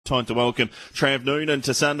time to welcome Trav Noonan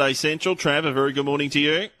to Sunday Central. Trav, a very good morning to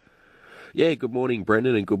you. Yeah, good morning,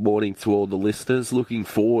 Brendan, and good morning to all the listeners. Looking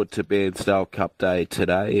forward to Bairnsdale Cup Day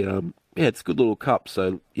today. It's a good little cup,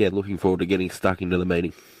 so looking forward to getting stuck into the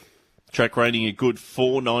meeting. Track rating a good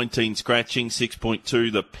 4, 19 scratching,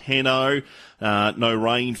 6.2 the Penno. No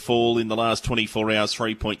rainfall in the last 24 hours,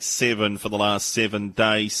 3.7 for the last 7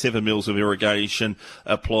 days. 7 mils of irrigation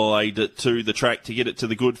applied to the track to get it to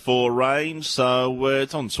the good 4 range. So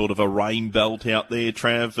it's on sort of a rain belt out there,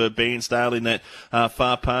 Trav, Bairnsdale in that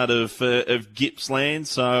far part of Gippsland.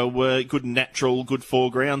 So good natural, good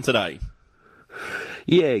foreground today.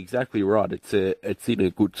 Yeah, exactly right. It's in a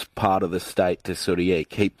good part of the state to sort of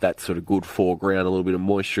keep that sort of good foreground, a little bit of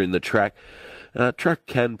moisture in the track. Track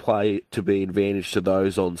can play to be advantage to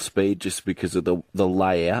those on speed just because of the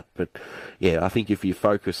layout. But I think if you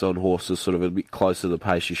focus on horses sort of a bit closer to the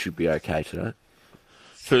pace, you should be okay today.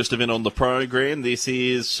 First event on the program, this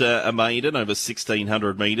is a maiden over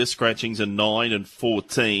 1,600 metres. Scratchings are 9 and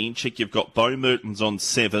 14. Check you've got Bo Mertens on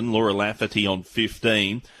 7, Laura Lafferty on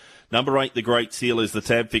 15. Number 8, the Great Seal, is the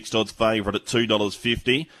tab fixed odds favourite at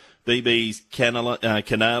 $2.50. BB's Canale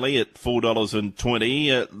at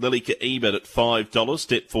 $4.20. Lilica Ebert at $5.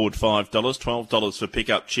 Step Forward $5. $12 for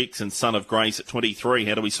Pickup Chicks and Son of Grace at $23.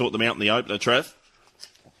 How do we sort them out in the opener, Trav?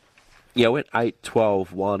 Yeah, I went 8,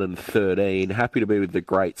 12, 1 and 13. Happy to be with the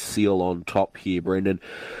Great Seal on top here, Brendan,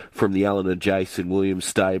 from the Alan and Jason Williams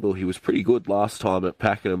stable. He was pretty good last time at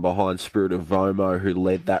Pakenham behind Spirit of Vomo, who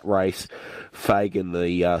led that race. Fagan,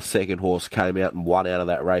 the second horse, came out and won out of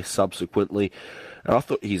that race subsequently. And I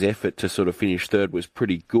thought his effort to sort of finish third was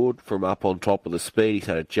pretty good from up on top of the speed. He's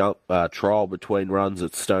had a jump trial between runs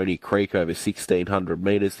at Stony Creek over 1,600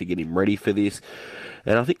 metres to get him ready for this.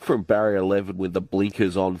 And I think from barrier 11 with the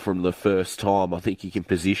blinkers on from the first time, I think he can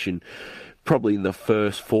position probably in the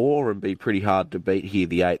first 4 and be pretty hard to beat here.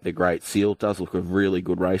 The 8, the Great Seal, does look a really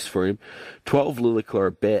good race for him. 12, Lilica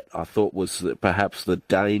Bet, I thought was perhaps the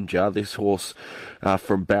danger. This horse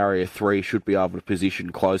from barrier 3 should be able to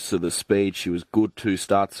position close to the speed. She was good 2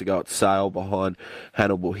 starts ago at Sale behind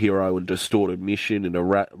Hannibal Hero and Distorted Mission in a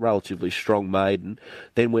relatively strong maiden.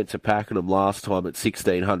 Then went to Pakenham last time at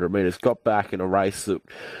 1,600 metres. Got back in a race that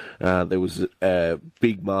there was a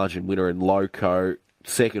big margin winner in Loco.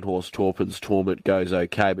 Second horse, Torpin's Torment, goes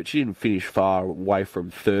okay, but she didn't finish far away from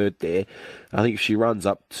third there. I think if she runs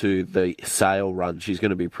up to the Sale run, she's going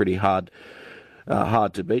to be pretty hard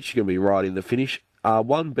to beat. She's going to be right in the finish.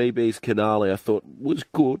 1, BB's Canale, I thought was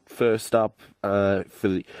good first up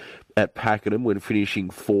at Pakenham when finishing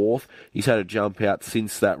 4th. He's had a jump out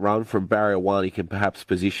since that run. From barrier 1, he can perhaps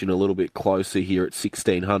position a little bit closer here at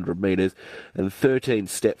 1,600 metres. And 13,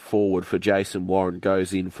 Step Forward for Jason Warren,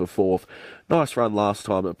 goes in for 4th. Nice run last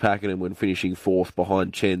time at Pakenham when finishing 4th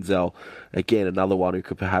behind Chenzel. Again, another one who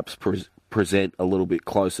could perhaps present a little bit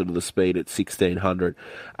closer to the speed at 1,600.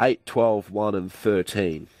 8, 12, 1 and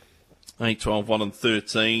 13. 8, 12, 1 and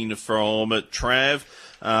 13 from Trav.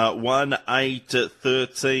 1, 8,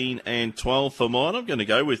 13 and 12 for mine. I'm going to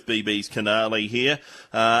go with BB's Canale here.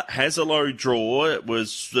 Has a low draw. It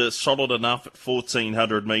was solid enough at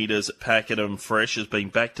 1,400 metres at Pakenham Fresh. Has been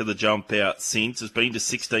back to the jump out since. Has been to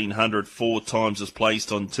 1,600 4 times. Has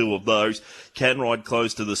placed on 2 of those. Can ride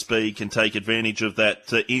close to the speed. Can take advantage of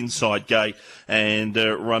that inside gate and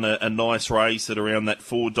run a nice race at around that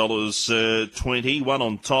 $4.20. 1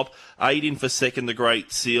 on top. 8 in for second, the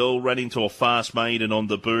Great Seal. Ran into a fast maiden on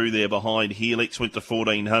the boo there behind Helix. Went to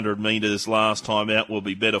 1,400 metres last time out. Will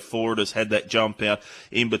be better for it. Has had that jump out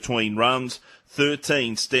in between runs.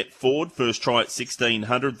 13, Step Forward. First try at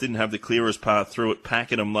 1,600. Didn't have the clearest path through at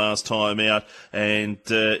Pakenham last time out and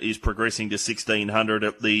is progressing to 1,600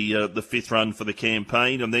 at the fifth run for the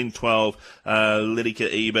campaign. And then 12, Lilica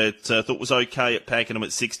Ebert. Thought was okay at Pakenham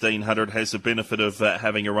at 1,600. Has the benefit of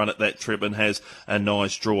having a run at that trip and has a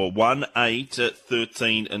nice draw. 1, 8,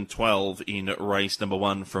 13 and 12 in race number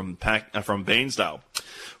 1 from Bairnsdale.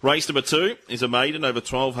 Race number 2 is a maiden over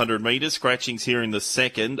 1,200 metres. Scratchings here in the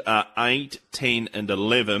second are 8, 10 and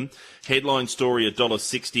 11. Headline story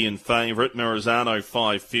 $1.60 in favourite. Marizano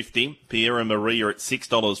 $5.50. Pierre Maria at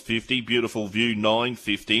 $6.50. Beautiful View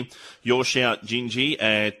 $9.50. Your Shout Gingy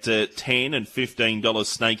at $10 and $15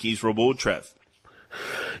 Snakies Reward, Trav.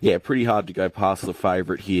 Yeah, pretty hard to go past the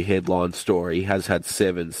favourite here, Headline Story. He has had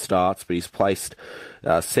 7 starts, but he's placed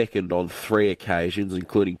second on 3 occasions,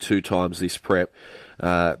 including 2 times this prep,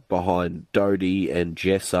 behind Doty and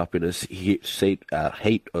Jessup in a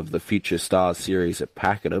heat of the Future Stars series at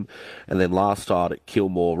Pakenham. And then last start at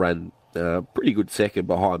Kilmore ran pretty good second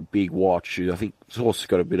behind Big Watch, who I think has also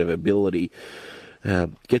got a bit of ability.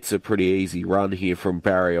 Gets a pretty easy run here from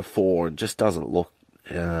barrier 4 and just doesn't look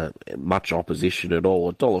much opposition at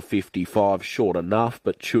all. $1.55 short enough,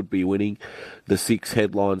 but should be winning the 6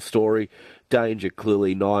 Headline Story. Danger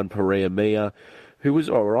clearly 9 Perea Mia, who was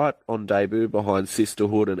all right on debut behind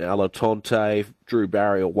Sisterhood and Alatonte. Drew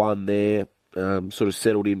barrier 1 there, sort of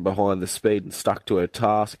settled in behind the speed and stuck to her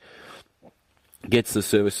task. Gets the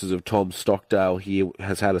services of Tom Stockdale here,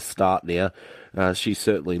 has had a start now. She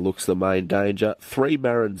certainly looks the main danger. 3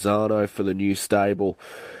 Maranzano for the new stable.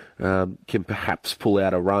 Can perhaps pull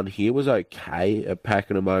out a run here. Was okay at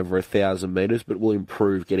Pakenham over 1,000 metres, but will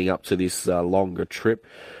improve getting up to this longer trip.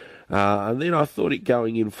 And then I thought it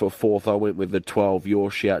going in for 4th, I went with the 12 Your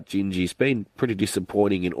Shout Gingy. It's been pretty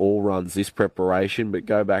disappointing in all runs this preparation, but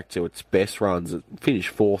go back to its best runs. It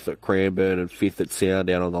finished 4th at Cranbourne and 5th at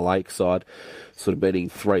Sandown on the Lakeside, sort of beating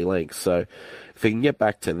 3 lengths. So if it can get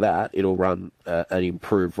back to that, it'll run an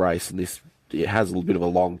improved race. And it has a little bit of a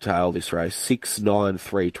long tail, this race. 6, 9,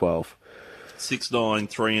 3, 12. 6, 9,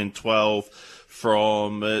 3 and 12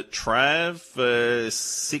 from Trav.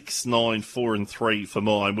 6, 9, 4 and 3 for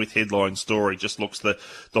mine with Headline Story. Just looks the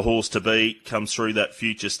horse to beat. Comes through that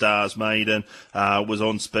Future Stars maiden. Was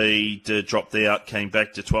on speed, dropped out, came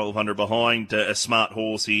back to 1,200 behind. A smart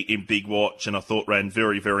horse in Big Watch, and I thought ran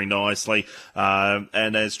very, very nicely.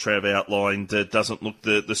 And as Trav outlined, doesn't look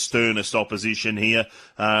the sternest opposition here.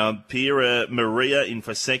 Pira Maria in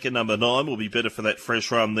for second. Number 9 will be better for that fresh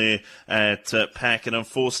run there at Pakenham.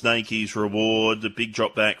 4 Snakies Reward. A big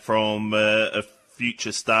drop back from a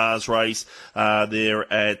Future Stars race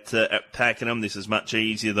there at Pakenham. This is much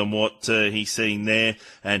easier than what he's seen there,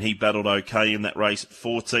 and he battled okay in that race at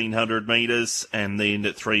 1,400 metres. And then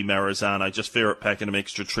at 3 Maranzano, just fair at Pakenham,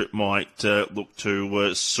 extra trip might look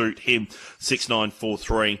to suit him. 6, 9, 4,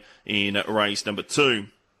 3 in race number 2.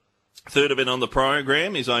 Third event on the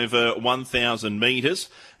program is over 1,000 metres,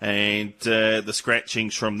 and the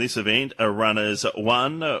scratchings from this event are runners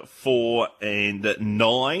 1, 4 and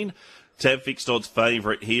 9. Tab Fixed Odds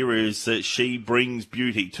favourite here is She Brings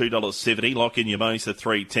Beauty, $2.70. Lock in Yamosa,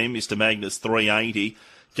 $3.10. Mr. Magnus, $3.80.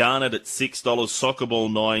 Garnet at $6, Soccer Ball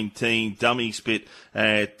 19, Dummy Spit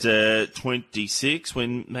at 26.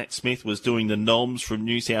 When Matt Smith was doing the noms from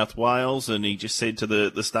New South Wales, and he just said to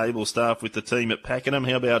the stable staff with the team at Pakenham,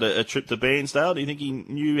 how about a trip to Bairnsdale? Do you think he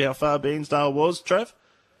knew how far Bairnsdale was, Trav?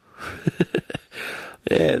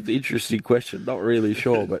 Yeah, it's an interesting question. Not really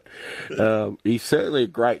sure, but he's certainly a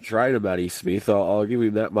great trainer, Matty Smith. I'll give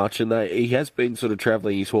him that much. And he has been sort of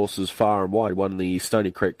travelling his horses far and wide. Won the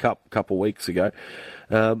Stony Creek Cup a couple of weeks ago.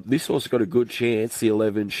 This horse got a good chance, the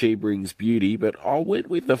 11 She Brings Beauty, but I went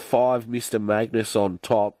with the 5 Mr. Magnus on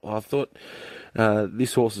top. I thought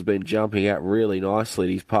this horse has been jumping out really nicely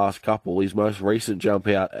these past couple. His most recent jump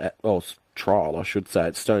out, trial, I should say,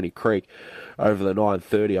 at Stony Creek over the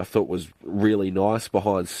 9:30, I thought was really nice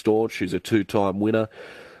behind Staunch, who's a 2-time winner.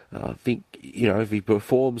 I think, if he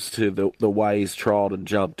performs to the way he's trialled and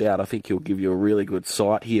jumped out, I think he'll give you a really good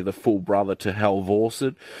sight here, the full brother to Hal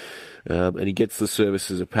Vorson. And he gets the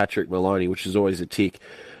services of Patrick Maloney, which is always a tick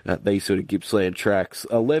at these sort of Gippsland tracks.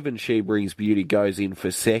 11 She Brings Beauty goes in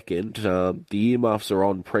for second. The earmuffs are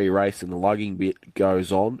on pre-race and the lugging bit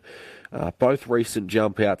goes on. Both recent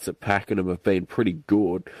jump outs at Pakenham have been pretty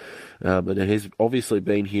good. And it has obviously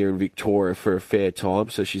been here in Victoria for a fair time,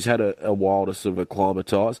 so she's had a while to sort of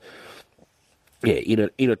acclimatise. Yeah,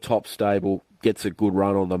 in a top stable, gets a good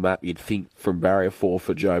run on the map, you'd think, from barrier 4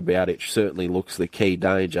 for Joe Bowditch. Certainly looks the key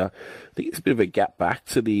danger. I think it's a bit of a gap back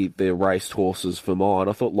to the raced horses for mine.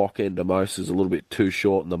 I thought Lock End Amos is a little bit too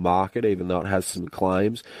short in the market, even though it has some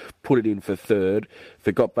claims. Put it in for third. If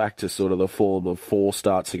it got back to sort of the form of 4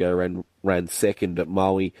 starts ago, ran second at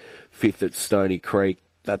Moe, 5th at Stony Creek,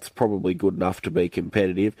 that's probably good enough to be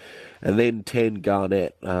competitive. And then 10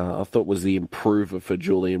 Garnett, I thought was the improver for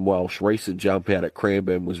Julian Welsh. Recent jump out at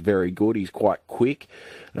Cranbourne was very good. He's quite quick.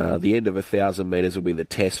 The end of 1,000 metres will be the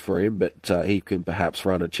test for him, but he can perhaps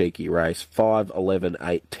run a cheeky race. 5, 11,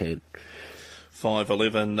 8, 10. 5,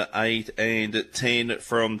 11, 8 and 10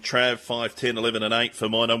 from Trav. 5, 10, 11 and 8 for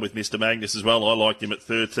mine. I'm with Mr. Magnus as well. I liked him at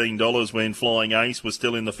 $13 when Flying Ace was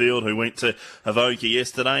still in the field, who went to Avoca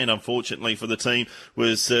yesterday and unfortunately for the team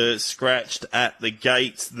was scratched at the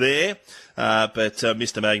gates there. But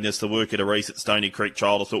Mr. Magnus, the work at a race at Stony Creek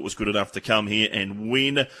Trial, I thought was good enough to come here and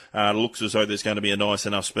win. Looks as though there's going to be a nice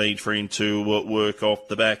enough speed for him to work off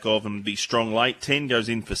the back of and be strong late. 10 goes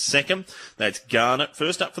in for second. That's Garnet.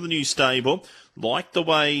 First up for the new stable. Liked the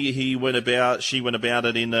way she went about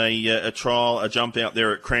it in a trial, a jump out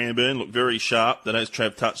there at Cranbourne. Looked very sharp. That, as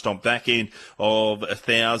Trav touched on, back end of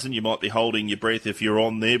 1,000. You might be holding your breath if you're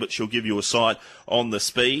on there, but she'll give you a sight on the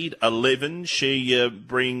speed. 11, she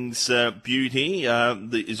brings beauty.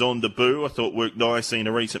 Is on debut. I thought worked nicely in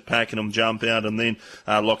a recent Pakenham jump out, and then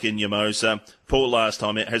Lock in Yamosa. Poor last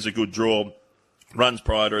time out, has a good draw. Runs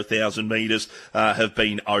prior to 1,000 metres have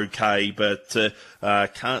been okay, but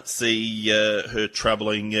can't see her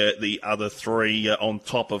troubling the other three on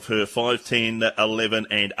top of her. 5, 10, 11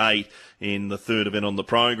 and 8 in the third event on the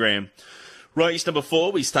program. Race number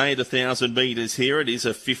 4, we stay at 1,000 metres here. It is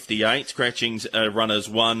a 58. Scratchings runners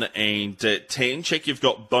 1 and 10. Check you've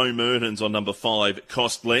got Bo Mertens on number 5,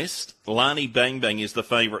 cost less. Lani Bang Bang is the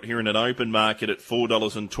favourite here in an open market at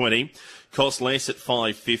 $4.20. Cost less at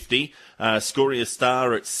 $5.50. Scoria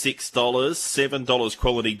Star at $6. $7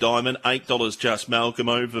 Quality Diamond. $8 Just Malcolm.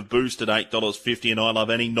 Over Boost at $8.50. And I Love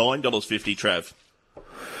Annie, $9.50, Trav.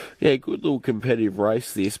 Yeah, good little competitive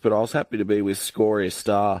race this, but I was happy to be with Scoria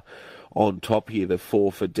Star on top here, the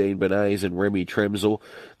 4 for Dean Bernays and Remy Tremsel.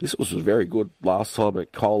 This was very good last time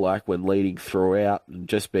at Colac when leading throughout and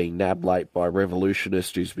just being nabbed late by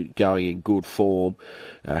Revolutionist, who's been going in good form.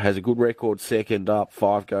 Has a good record second up,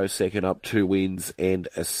 5 goes second up, 2 wins and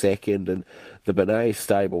a second. And the Bernays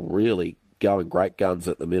stable really going great guns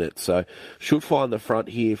at the minute. So should find the front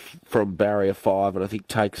here from barrier 5 and I think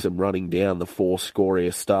take some running down the 4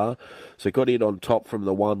 Scoria Star. So got in on top from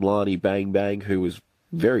the 1 Lani Bang Bang, who was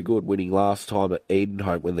very good, winning last time at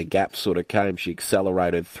Edenhope when the gap sort of came. She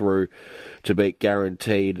accelerated through to beat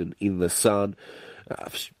Guaranteed and In the Sun.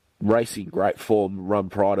 Racing great form. Run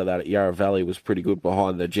prior to that at Yarra Valley was pretty good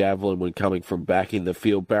behind the Javelin when coming from back in the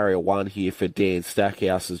field. Barrier 1 here for Dan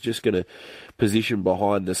Stackhouse is just going to position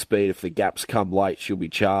behind the speed. If the gaps come late, she'll be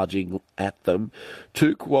charging at them.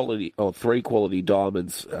 3 Quality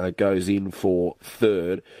Diamonds goes in for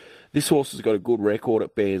third. This horse has got a good record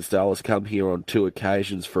at Bairnsdale, has come here on 2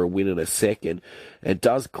 occasions for a win and a second, and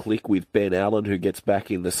does click with Ben Allen, who gets back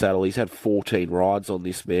in the saddle. He's had 14 rides on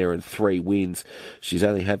this mare and 3 wins. She's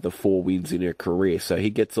only had the 4 wins in her career, so he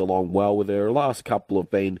gets along well with her. Her last couple have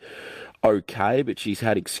been okay, but she's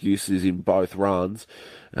had excuses in both runs.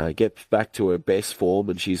 Gets back to her best form,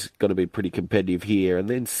 and she's going to be pretty competitive here. And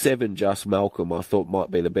then 7 Just Malcolm, I thought might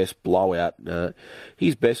be the best blowout.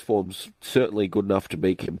 His best form's certainly good enough to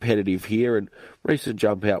be competitive here, and recent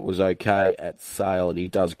jump out was okay at Sale, and he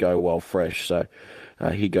does go well fresh, so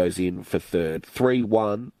he goes in for third.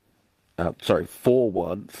 4-1,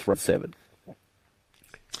 3-7.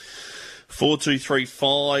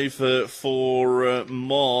 4-2-3-5 for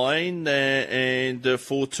mine and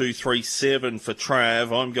 4-2-3-7 for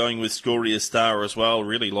Trav. I'm going with Scoria Star as well.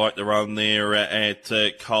 Really like the run there at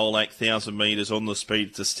Colac. 1,000 metres on the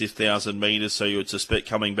speed. It's a stiff 1,000 metres, so you would suspect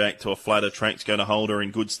coming back to a flatter track's going to hold her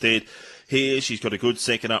in good stead. Here, she's got a good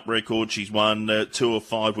second up record. She's won 2 of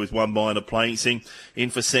 5 with 1 minor placing. In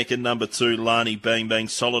for second, number 2, Lani Bang Bang,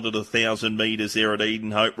 solid at 1,000 metres there at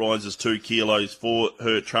Edenhope. Rises 2 kilos for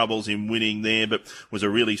her troubles in winning there, but was a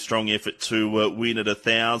really strong effort to win at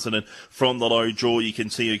 1,000. And from the low draw, you can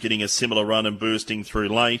see her getting a similar run and bursting through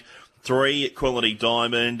late. 3 Quality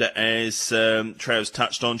Diamond, as Trav's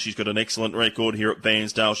touched on, she's got an excellent record here at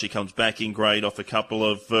Bairnsdale. She comes back in grade off a couple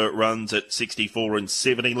of runs at 64 and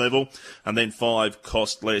 70 level. And then 5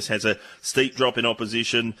 Cost Less has a steep drop in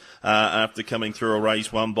opposition after coming through a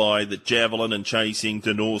race won by the Javelin and chasing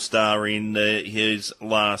the North Star in his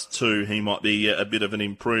last 2. He might be a bit of an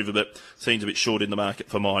improver, but seems a bit short in the market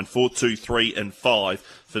for mine. 4, 2, 3 and 5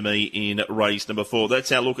 for me in race number 4.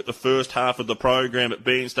 That's our look at the first half of the program at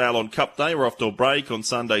Bairnsdale on Cup Day. We're off to a break on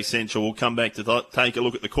Sunday Central. We'll come back to take a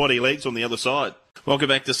look at the quaddie legs on the other side. Welcome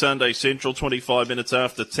back to Sunday Central, 25 minutes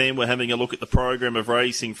after 10. We're having a look at the program of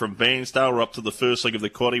racing from Bairnsdale. We're up to the first leg of the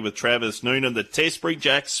quaddie with Travis Noonan. The Tesbury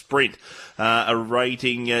Jack Sprint, a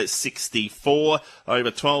rating 64, over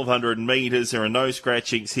 1,200 metres. There are no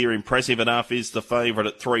scratchings here. Impressive Enough is the favourite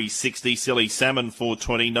at 360. Silly Salmon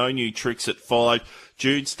 420. No New Tricks at 5.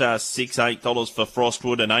 Jude Star $6, $8 for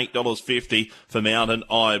Frostwood and $8.50 for Mountain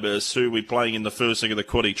Ibis. Who are we playing in the first leg of the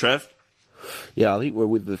quaddie, Trav? Yeah, I think we're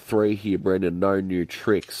with the 3 here, Brendan. No New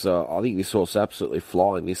Tricks. I think this horse absolutely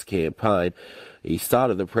flying this campaign. He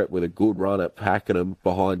started the prep with a good run at Pakenham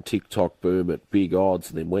behind TikTok Boom at big odds,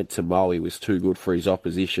 and then went to Moe. He was too good for his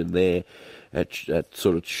opposition there. at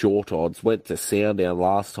sort of short odds. Went to Sandown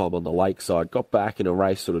last time on the Lakeside, got back in a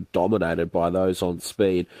race sort of dominated by those on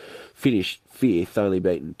speed, finished 5th, only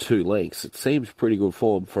beaten 2 lengths. It seems pretty good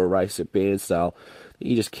form for a race at Bairnsdale.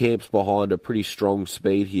 He just camps behind a pretty strong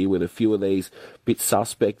speed here with a few of these bit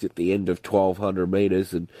suspect at the end of 1,200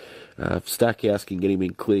 metres, and if Stackhouse can get him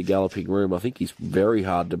in clear galloping room, I think he's very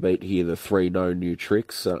hard to beat here, the 3 No New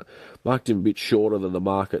Tricks. Marked him a bit shorter than the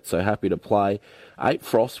market, so happy to play. 8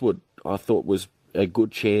 Frostwood, I thought, was a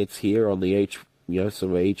good chance here on the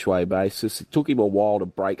sort of each way basis. It took him a while to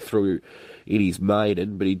break through in his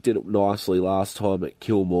maiden, but he did it nicely last time at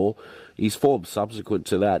Kilmore. His form subsequent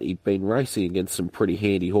to that, he'd been racing against some pretty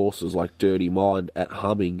handy horses like Dirty Mind at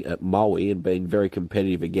Humming at Moe and being very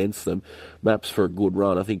competitive against them. Maps for a good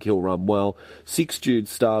run. I think he'll run well. 6 Jude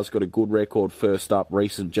Star's got a good record first up.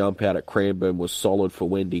 Recent jump out at Cranbourne was solid for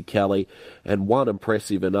Wendy Kelly. And 1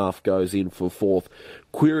 Impressive Enough goes in for 4th.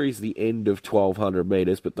 Queries the end of 1,200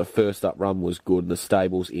 metres, but the first up run was good and the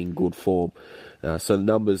stable's in good form. So the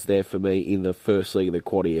numbers there for me in the first leg of the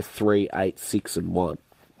quad here, 3, 8, 6 and 1.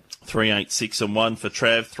 3, 8, 6 and 1 for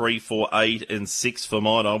Trav, 3, 4, 8 and 6 for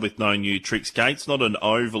Mino with No New Tricks. Gates, not an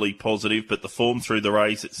overly positive, but the form through the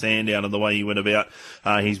race at Sandown and the way he went about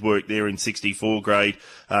his work there in 64 grade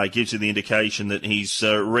gives you the indication that he's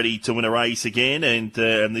ready to win a race again, and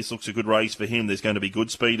this looks a good race for him. There's going to be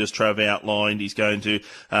good speed, as Trav outlined. He's going to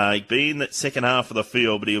be in that second half of the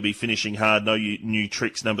field, but he'll be finishing hard. No New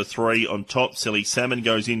Tricks, number 3 on top. Silly Salmon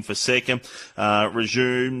goes in for second.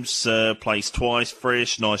 Resumes, placed twice,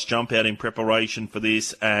 fresh, nice jump out in preparation for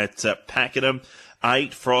this at Pakenham.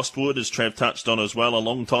 8 Frostwood, as Trav touched on as well, a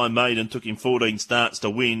long time maiden, took him 14 starts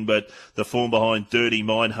to win, but the form behind Dirty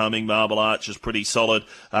Mind, Humming, Marble Arch is pretty solid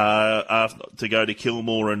to go to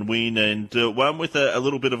Kilmore and win, and one with a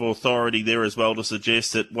little bit of authority there as well to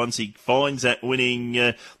suggest that once he finds that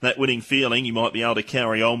winning feeling, he might be able to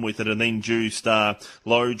carry on with it. And then Dew Star,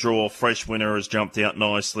 low draw, fresh winner, has jumped out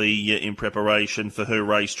nicely in preparation for her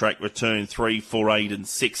racetrack return. 3, 4, 8 and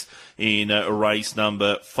 6 in race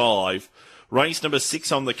number 5. Race number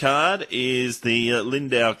 6 on the card is the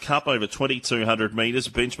Bairnsdale Cup over 2,200 metres,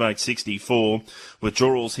 benchmark 64.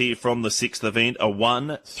 Withdrawals here from the 6th event are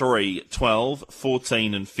 1, 3, 12,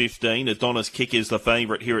 14 and 15. Adonis Kick is the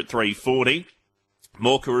favourite here at $3.40.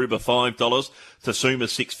 Morkaruba $5, Tasuma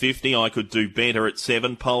 $6.50. I Could Do Better at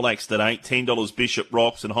 7. Polax at $8, $10 Bishop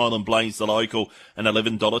Rocks, and Highland Blaze the local, an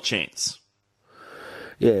 $11 chance.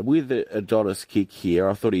 Yeah, with the Adonis Kick here,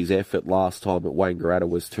 I thought his effort last time at Wangaratta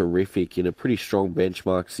was terrific in a pretty strong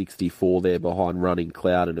benchmark 64 there behind Running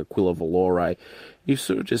Cloud and Aquila Valore. He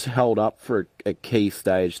sort of just held up for a key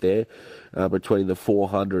stage there between the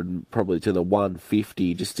 400 and probably to the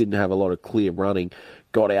 150. Just didn't have a lot of clear running.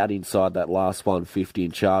 Got out inside that last 150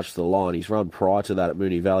 and charged the line. His run prior to that at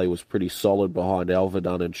Moonee Valley was pretty solid behind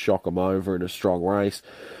Elverdon and Shock 'em Over in a strong race.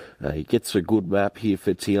 He gets a good map here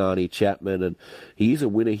for Tiani Chapman, and he is a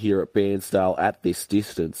winner here at Bairnsdale at this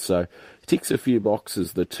distance. So he ticks a few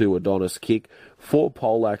boxes, the 2 Adonis Kick. 4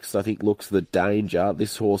 Polax, I think, looks the danger.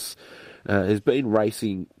 This horse has been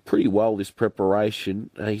racing pretty well this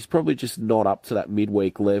preparation. He's probably just not up to that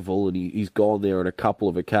midweek level, and he's gone there on a couple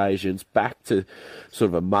of occasions, back to sort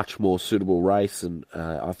of a much more suitable race, and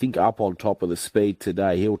I think up on top of the speed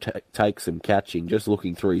today. He'll take some catching. Just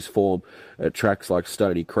looking through his form at tracks like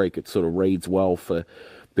Stony Creek, it sort of reads well for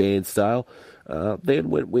Bairnsdale.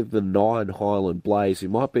 Then went with the 9 Highland Blaze, who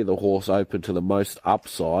might be the horse open to the most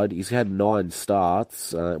upside. He's had 9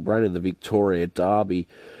 starts, ran in the Victoria Derby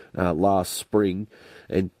last spring,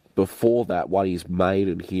 and before that won his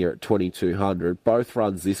maiden here at 2,200. Both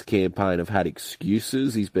runs this campaign have had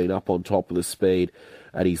excuses. He's been up on top of the speed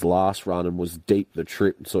at his last run and was deep the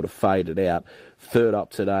trip and sort of faded out. Third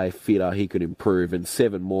up today, fitter, he could improve, and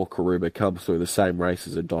 7 more Karuba comes through the same race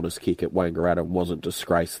as Adonis Kick at Wangaratta and wasn't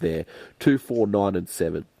disgraced there. 2, 4, 9 and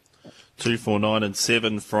 7. 2, 4, 9 and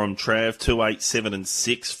 7 from Trav. 2, 8, 7 and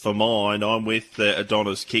 6 for mine. I'm with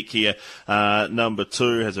Adonis Kick here. Number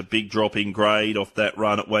 2 has a big drop in grade off that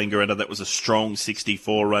run at Wangaratta. That was a strong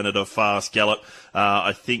 64 run at a fast gallop.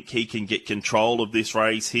 I think he can get control of this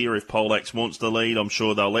race here if Polax wants the lead. I'm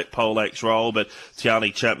sure they'll let Polax roll, but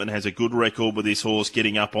Tiani Chapman has a good record with this horse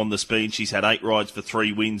getting up on the speed. She's had 8 rides for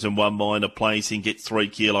 3 wins and 1 minor placing, gets 3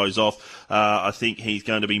 kilos off. I think he's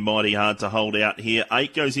going to be mighty hard to hold out here.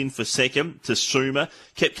 8 goes in for 7. second to Suma.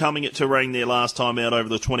 Kept coming at Terrain there last time out over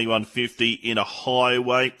the 2150 in a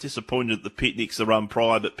highway. Disappointed at the Picnics the run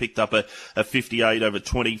prior, but picked up a 58 over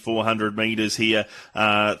 2,400 metres here.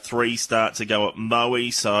 3 starts to go at Moe,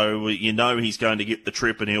 so you know he's going to get the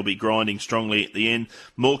trip and he'll be grinding strongly at the end.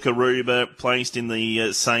 Morkaruba placed in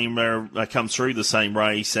the comes through the same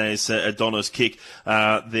race as Adonis Kick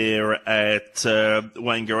there at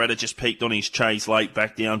Wangaratta. Just peaked on his chase late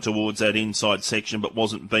back down towards that inside section, but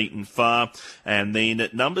wasn't beaten far. And then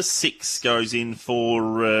at number 6 goes in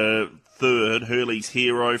for third, Hurley's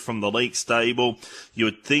Hero from the Leak stable. You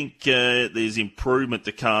would think there's improvement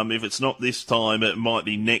to come. If it's not this time, it might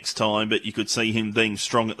be next time, but you could see him being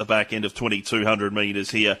strong at the back end of 2,200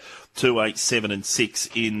 metres here. 2, 8, 7 and 6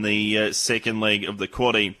 in the second leg of the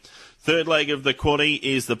quaddie. Third leg of the quaddie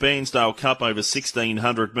is the Bairnsdale Cup over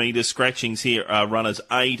 1,600 metres. Scratchings here are runners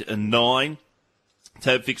 8 and 9.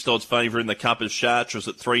 Tab fixed odds favour in the Cup is Chartres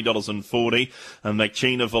at $3.40 and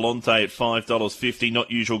McChina Volante at $5.50. Not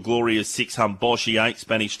Usual Glory is 6, Humboshi 8,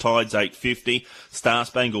 Spanish Tides $8.50, Star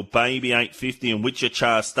Spangled Baby $8.50 and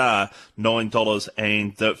Wichita Star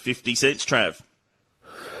 $9.50. Trav.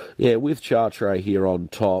 Yeah, with Chartres here on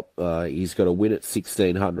top, he's got a win at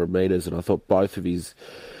 1,600 metres, and I thought both of his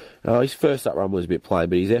first up run was a bit plain,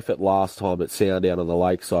 but his effort last time at Sandown on the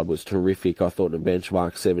Lakeside was terrific. I thought in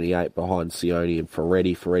benchmark 78 behind Sione and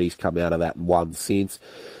Ferretti. Ferretti's come out of that and won since.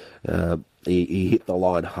 He hit the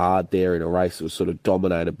line hard there in a race that was sort of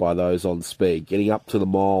dominated by those on speed. Getting up to the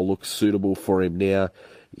mile looks suitable for him now.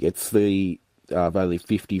 He gets the only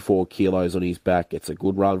 54 kilos on his back. Gets a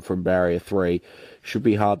good run from barrier 3. Should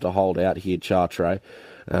be hard to hold out here, Chartres.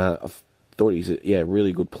 Thought he's a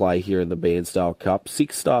really good play here in the Bairnsdale Cup.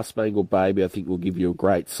 6 Star Spangled Baby, I think, will give you a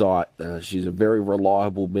great sight. She's a very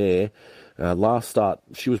reliable mare. Last start,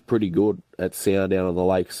 she was pretty good at Sandown on the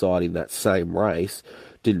Lakeside in that same race.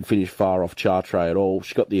 Didn't finish far off Chartres at all.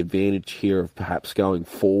 She got the advantage here of perhaps going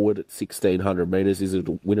forward at 1,600 metres. Is a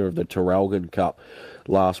winner of the Terralgan Cup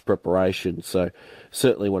last preparation, so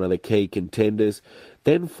certainly one of the key contenders.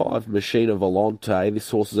 Then 5 Machina Volante. This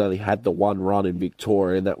horse has only had the one run in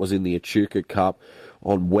Victoria, and that was in the Echuca Cup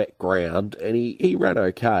on wet ground, and he ran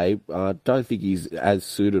okay. Don't think he's as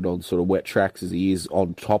suited on sort of wet tracks as he is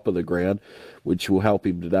on top of the ground, which will help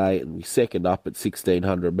him today. And he's second up at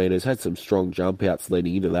 1,600 metres. Had some strong jump outs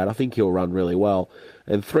leading into that. I think he'll run really well.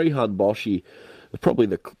 And 3 Hunboshi, probably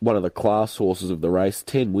one of the class horses of the race.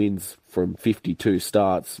 10 wins from 52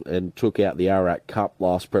 starts and took out the Ararat Cup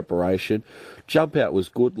last preparation. Jump out was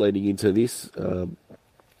good leading into this.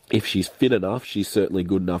 If she's fit enough, she's certainly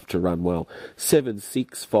good enough to run well. 7,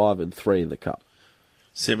 6, 5 and 3 in the Cup.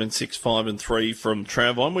 7, 6, 5 and 3 from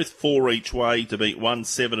Trav. I'm with 4 each way to beat 1,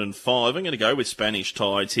 7 and 5. I'm going to go with Spanish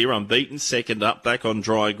Tides here. Unbeaten, second up, back on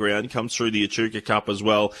dry ground. Comes through the Echuca Cup as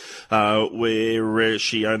well, where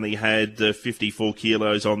she only had 54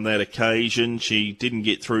 kilos on that occasion. She didn't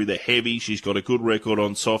get through the heavy. She's got a good record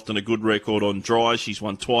on soft and a good record on dry. She's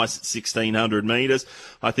won twice at 1,600 metres.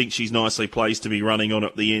 I think she's nicely placed to be running on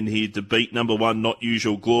at the end here to beat number 1, Not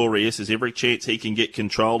Usual Glorious. There's every chance he can get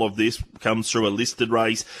control of this. Comes through a listed race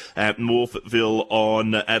at Morphettville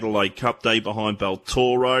on Adelaide Cup Day behind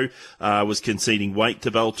Baltoro. Was conceding weight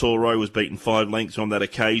to Baltoro, was beaten 5 lengths on that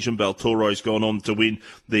occasion. Baltoro's gone on to win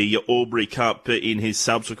the Albury Cup in his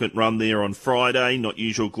subsequent run there on Friday. Not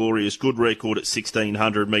Usual Glorious, good record at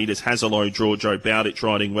 1,600 metres. Has a low draw. Joe Bowditch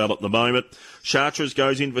riding well at the moment. Chartres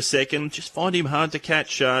goes in for second. Just find him hard to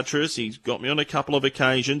catch, Chartres. He's got me on a couple of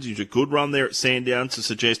occasions. He's a good run there at Sandown to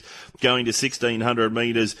suggest going to 1,600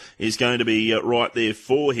 metres is going to be right there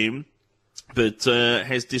for him. But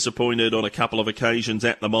has disappointed on a couple of occasions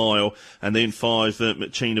at the mile. And then 5,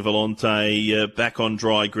 Machina Volante, back on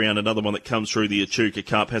dry ground. Another one that comes through the Echuca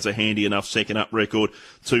Cup. Has a handy enough second up record.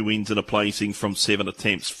 2 wins and a placing from 7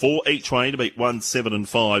 attempts. 4 each way to beat 1, 7 and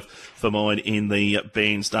 5 for mine in the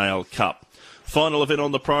Bairnsdale Cup. Final event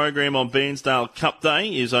on the program on Bairnsdale Cup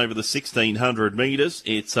Day is over the 1,600 metres.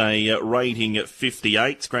 It's a rating at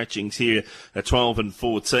 58. Scratchings here at 12 and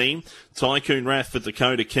 14. Tycoon Wrath for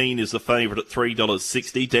Dakota Keen is the favourite at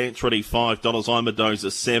 $3.60. Dance Ready $5. Imadoza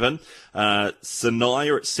 $7.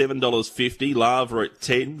 Sanaya at $7.50. Lava at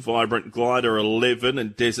 $10. Vibrant Glider $11.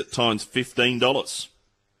 And Desert Times $15.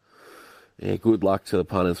 Yeah, good luck to the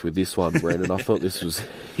punters with this one, Brendan. I thought this was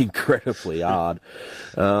incredibly hard.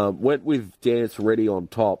 Went with Dance Ready on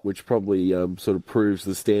top, which probably sort of proves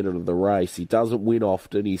the standard of the race. He doesn't win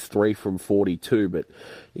often. He's 3 from 42, but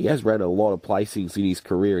he has ran a lot of placings in his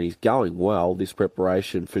career, and he's going well, this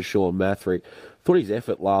preparation for Sean Mathrick. Thought his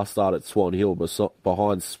effort last start at Swan Hill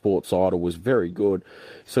behind Sports Idol was very good.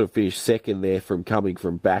 Sort of finished second there from coming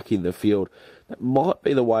from back in the field. It might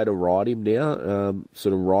be the way to ride him now,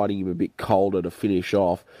 sort of riding him a bit colder to finish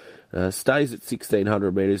off. Stays at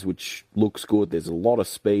 1,600 metres, which looks good. There's a lot of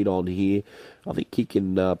speed on here. I think he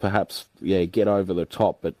can perhaps get over the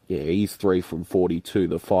top, but he's 3 from 42,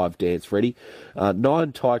 the 5 dance ready.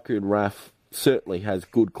 9 Tycoon Raff certainly has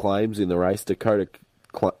good claims in the race. Dakota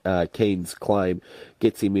Keen's claim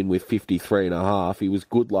gets him in with 53.5. He was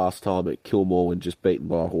good last time at Kilmore when just beaten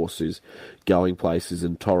by a horse who's going places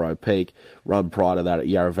in Toro Peak. Run prior to that at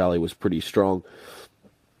Yarra Valley was pretty strong.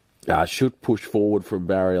 Should push forward from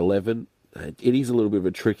barrier 11. It is a little bit of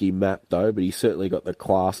a tricky map, though, but he's certainly got the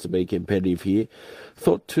class to be competitive here.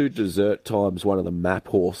 Thought 2 Desert Time's one of the map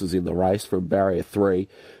horses in the race from barrier 3.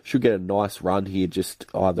 Should get a nice run here, just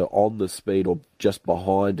either on the speed or just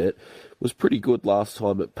behind it. Was pretty good last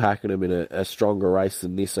time at Pakenham in a stronger race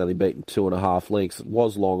than this, only beaten 2.5 lengths. It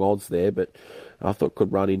was long odds there, but I thought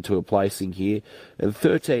could run into a placing here. And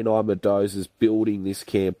 13 Imadoz is building this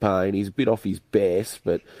campaign. He's a bit off his best,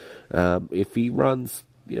 but if he runs,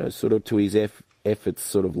 sort of to his efforts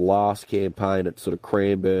sort of last campaign at sort of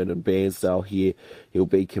Cranbourne and Bairnsdale here, he'll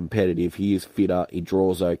be competitive. He is fitter, he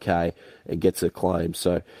draws okay and gets a claim,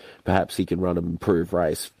 so perhaps he can run an improved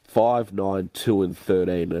race. 5, 9, 2 and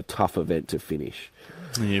 13, a tough event to finish.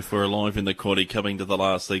 Yeah, if we're alive in the quaddie coming to the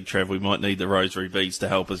last league, Trav, we might need the Rosary Beads to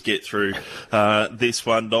help us get through this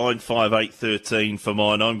one. 9, 5, 8, 13 for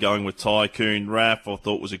mine. I'm going with Tycoon Raff. I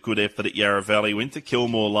thought was a good effort at Yarra Valley. Went to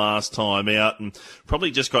Kilmore last time out and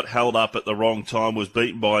probably just got held up at the wrong time. Was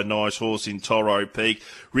beaten by a nice horse in Toro Peak.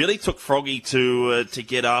 Really took Froggy to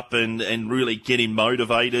get up and really get him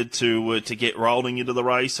motivated to get rolling into the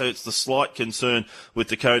race. So it's the slight concern with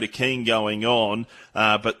Dakota King going on.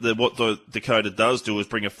 But what the Dakota does do is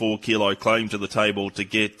bring a 4 kilo claim to the table to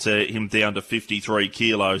get him down to 53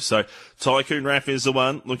 kilos. So Tycoon Raff is the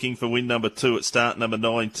one looking for win number 2 at start number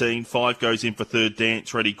 19. 5 goes in for third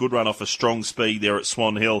dance ready. Good run off a strong speed there at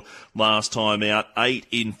Swan Hill last time out. 8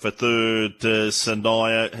 in for third.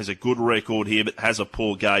 Sanaya has a good record here but has a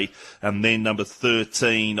poor gate. And then number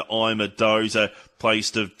 13, Imadoza,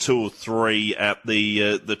 placed of 2 or 3 at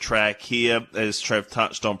the track here, as Trev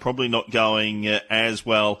touched on. Probably not going as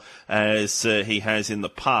well as he has in the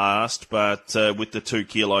past, but with the 2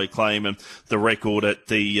 kilo claim and the record at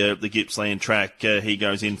the Gippsland track, he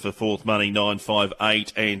goes in for fourth money. 9, 5,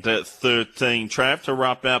 8 and 13. Trav, to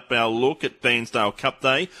wrap up our look at Bairnsdale Cup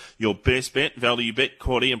Day, your best bet, value bet,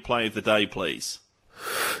 quaddie and play of the day, please.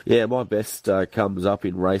 Yeah, my best comes up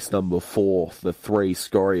in race number 4, the 3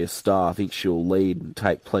 Scoria Star. I think she'll lead and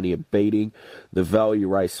take plenty of beating. The value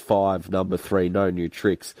race 5, number 3, No New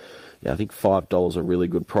Tricks. Yeah, I think $5 a really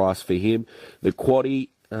good price for him. The quaddie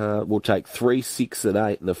will take 3, 6 and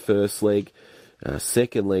 8 in the first leg.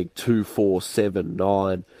 Second leg 2, 4, 7,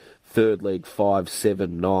 9. Third leg 5,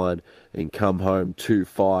 7, 9. And come home 2,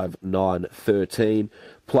 5, 9, 13.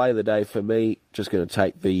 Play of the day for me, just going to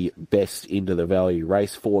take the best into the value.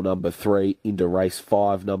 Race 4, number 3, into race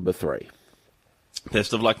 5, number 3.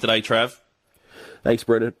 Best of luck today, Trav. Thanks,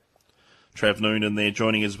 Brendan. Trav Noonan there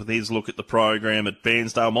joining us with his look at the program at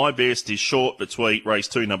Bairnsdale. My best is short but sweet. Race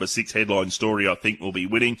 2, number 6, Headline Story, I think will be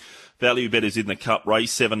winning. Value bet is in the Cup.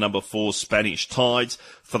 Race 7, number 4, Spanish Tides.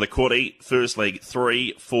 For the quaddie, first leg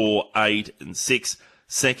 3, 4, 8 and 6.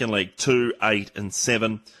 Second leg 2, 8 and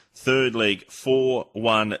 7. Third leg 4,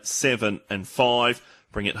 1, 7 and 5.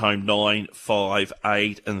 Bring it home 9, 5,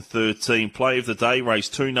 8 and 13. Play of the day, race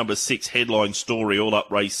 2, number 6, Headline Story. All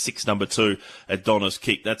up race 6, number 2, Adonis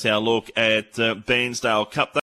Kick. That's our look at Bairnsdale Cup.